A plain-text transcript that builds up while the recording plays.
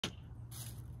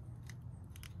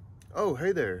Oh,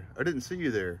 hey there. I didn't see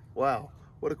you there. Wow,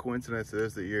 what a coincidence it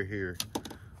is that you're here.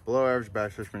 Below average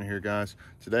bass fisherman here, guys.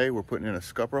 Today we're putting in a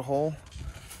scupper hole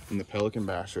in the Pelican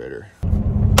Bass Raider.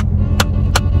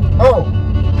 Oh,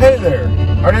 hey there.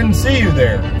 I didn't see you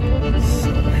there.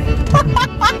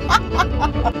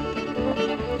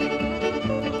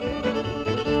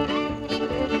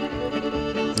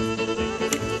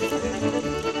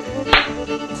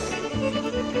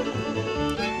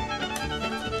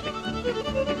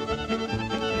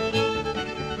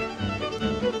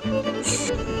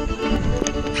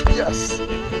 Yes. There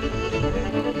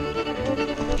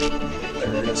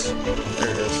it is. There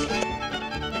it is.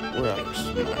 We're out here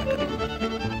smacking him.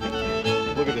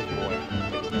 Look at this boy.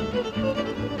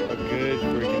 A good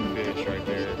freaking fish right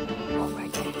there. Oh,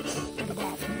 right there. Look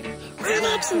at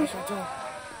that. Fish right there.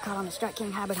 Caught on the Strike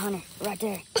King hybrid hunter. Right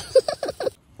there. I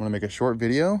want to make a short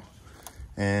video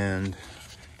and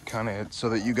kind of so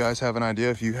that you guys have an idea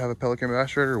if you have a Pelican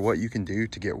Bass Raider, what you can do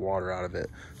to get water out of it.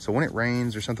 So when it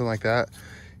rains or something like that,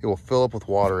 it will fill up with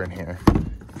water in here.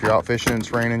 If you're out fishing and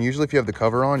it's raining, usually if you have the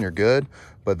cover on, you're good.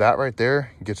 But that right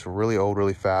there gets really old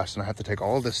really fast, and I have to take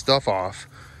all this stuff off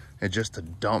and just to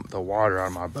dump the water out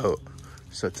of my boat.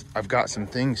 So I've got some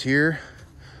things here,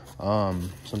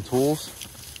 some tools,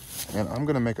 and I'm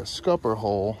gonna make a scupper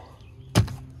hole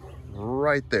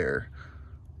right there.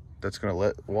 That's gonna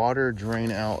let water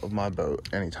drain out of my boat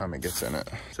anytime it gets in it.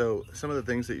 So some of the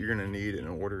things that you're gonna need in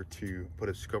order to put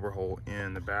a scupper hole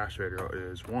in the Bass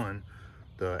Raider is one,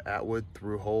 the Atwood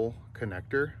through hole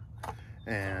connector.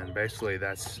 And basically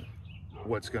that's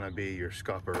what's gonna be your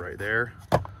scupper right there.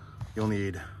 You'll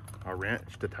need a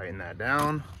wrench to tighten that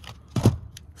down,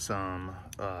 some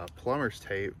plumber's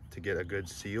tape to get a good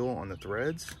seal on the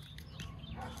threads.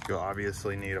 You'll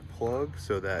obviously need a plug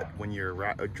so that when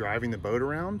you're driving the boat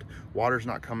around, water's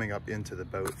not coming up into the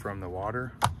boat from the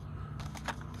water.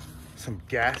 Some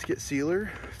gasket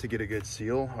sealer to get a good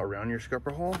seal around your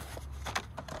scupper hole.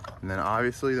 And then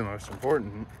obviously the most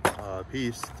important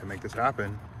piece to make this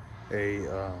happen,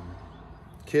 a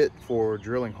kit for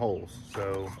drilling holes.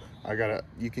 So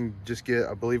you can just get,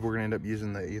 I believe we're gonna end up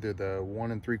using either the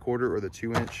 1 3/4 or the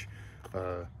 2-inch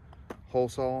hole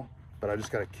saw. But I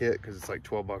just got a kit because it's like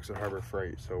 12 bucks at Harbor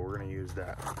Freight, so we're gonna use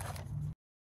that.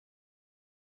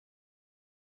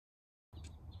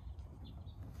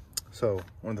 So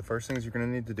one of the first things you're gonna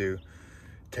need to do,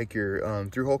 take your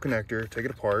through hole connector, take it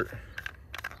apart,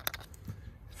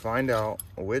 find out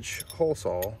which hole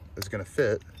saw is gonna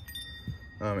fit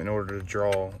in order to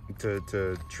drill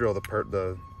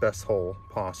the best hole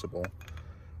possible.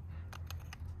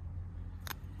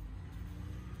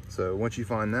 So once you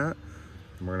find that,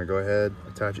 we're gonna go ahead,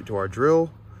 attach it to our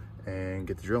drill and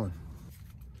get the drilling.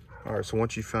 All right, so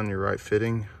once you found your right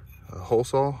fitting hole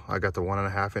saw, I got the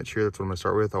 1.5 inch here. That's what I'm gonna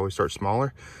start with. I always start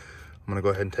smaller. I'm gonna go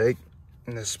ahead and take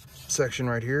in this section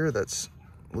right here that's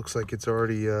looks like it's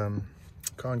already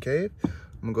concave. I'm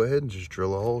gonna go ahead and just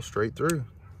drill a hole straight through.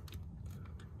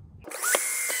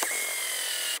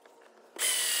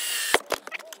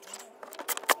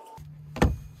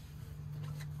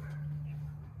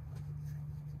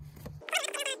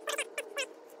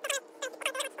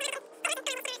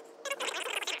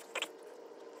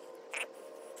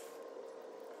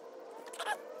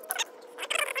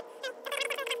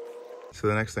 So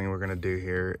the next thing we're gonna do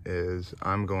here is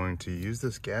I'm going to use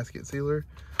this gasket sealer,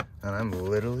 and I'm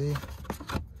literally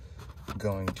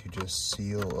going to just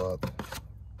seal up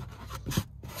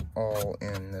all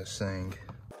in this thing.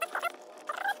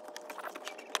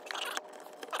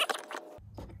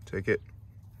 Take it,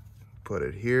 put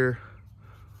it here,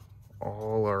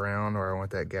 all around where I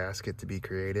want that gasket to be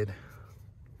created.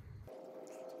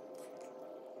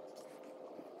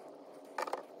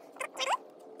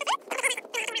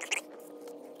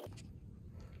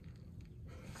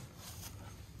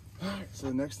 So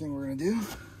the next thing we're gonna do,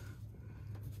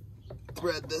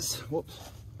 thread this, whoops.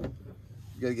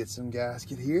 You gotta get some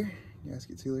gasket here,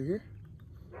 gasket sealer here.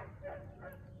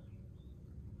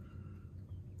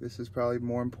 This is probably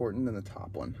more important than the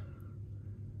top one.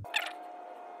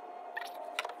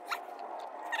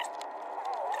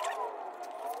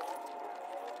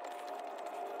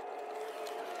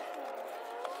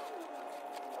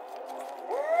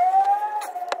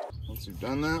 Once you've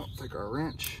done that, we'll take our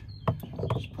wrench,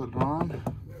 just put it on,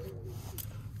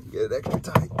 and get it extra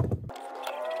tight.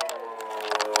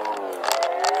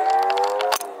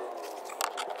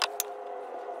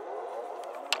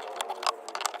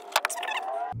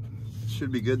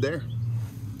 Should be good there.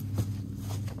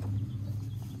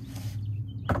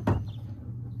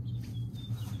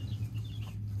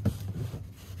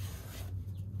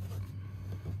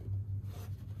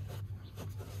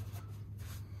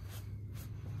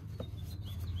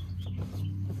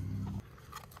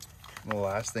 The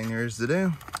last thing there is to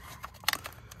do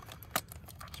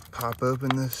is pop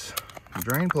open this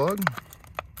drain plug,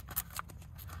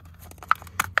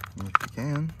 if you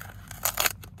can.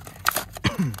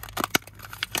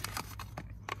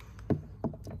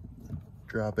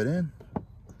 Drop it in.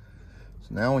 So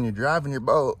now when you're driving your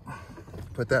boat,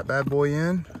 put that bad boy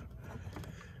in,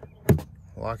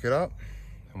 lock it up,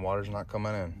 and water's not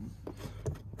coming in.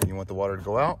 You want the water to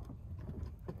go out,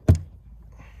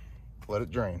 let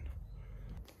it drain.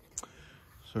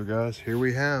 So guys, here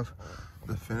we have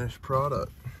the finished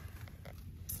product.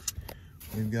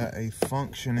 We've got a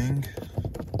functioning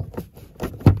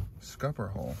scupper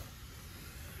hole.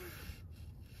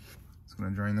 It's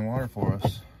gonna drain the water for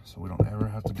us, so we don't ever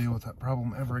have to deal with that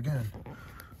problem ever again.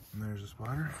 And there's the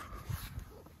spider.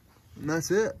 And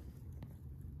that's it.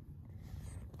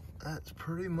 That's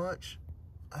pretty much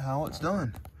how it's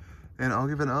done. And I'll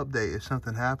give an update if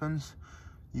something happens.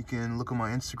 You can look on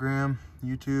my Instagram,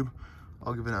 YouTube.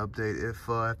 I'll give an update if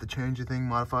I have to change anything,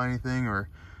 modify anything, or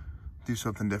do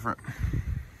something different.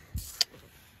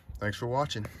 Thanks for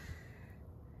watching.